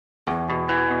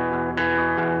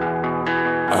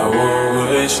won't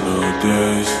waste no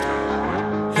days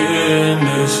here in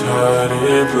this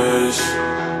hiding place.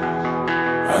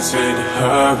 I take the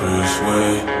highest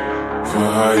way for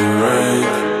higher rank.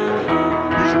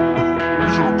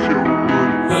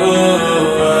 Oh,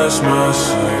 ask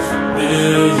myself a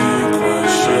million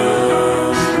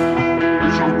questions.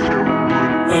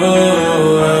 Oh,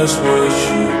 ask what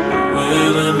you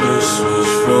willing to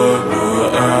switch for. More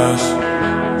eyes,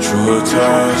 true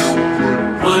ties.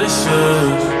 Money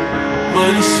serves,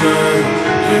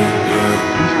 yeah, yeah.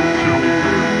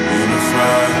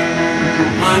 Unified.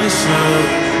 Money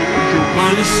serves,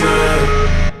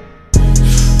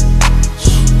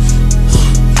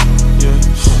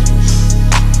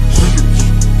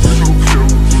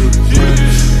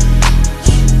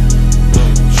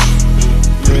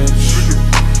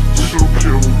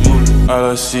 all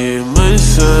I see is money,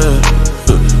 son.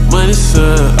 Money,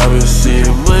 son. I've been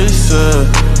seeing money, son.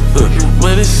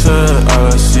 Money, son. All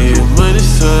I see is money,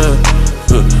 son.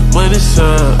 Money,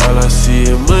 son. All I see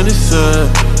is money, son.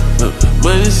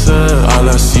 Money, son. All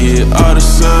I see is all the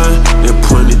sun. They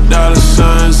 $20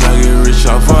 signs. I get rich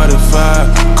off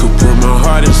 45. Could put my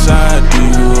heart inside. Do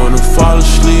you wanna fall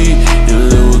asleep and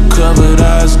live with covered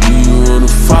eyes? Do you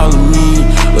wanna follow me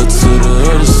or to the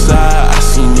other side? I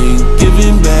seen niggas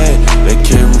giving back. They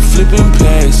came from flipping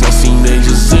packs. I seen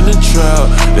angels in the trap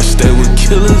that stay with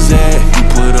killers at. He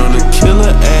put on a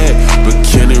killer ad, but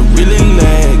can it really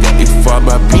lag? Got it far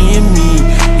by being me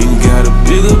and got a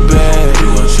bigger bag.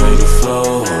 We gon' change the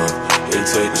flow up and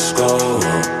take the score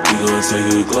up. We gon'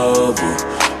 take it global,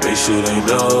 make sure they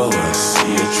know us.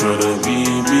 See you tryna be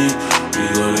me, we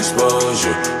gon' expose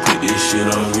you. Put this shit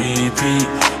on repeat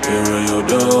and run your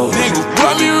dough. Nigga,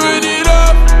 why me run it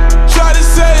up? Try to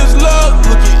say it's love.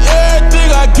 Look at everything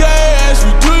I gave. Ask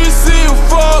me, do you see a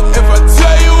fuck? If I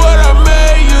tell you what I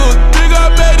made, you'll think I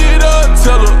made it up.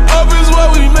 Tell them up is what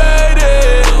we made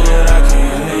it. But I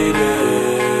can't hate it.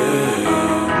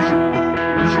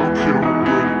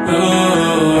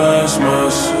 Oh, ask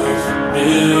myself a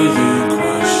million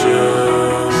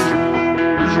questions.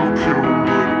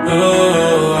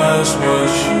 Oh, ask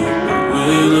what you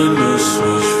willing to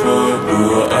switch for.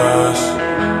 More eyes,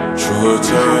 true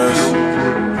ties.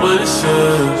 Money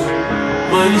serves,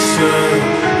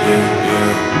 yeah,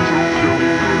 yeah.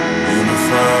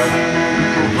 Unified.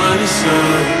 Money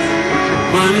serves,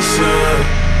 yeah.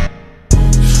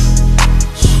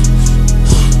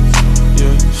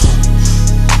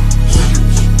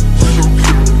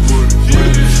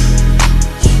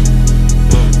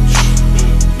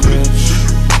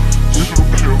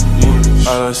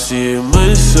 All I see is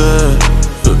money, son.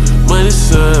 Money,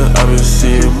 son. I've been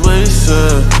seeing money,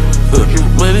 son.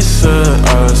 Money, son.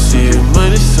 All I see is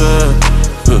money, son.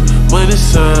 Money,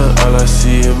 son. All I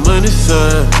see is money,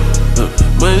 son.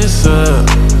 Money, son.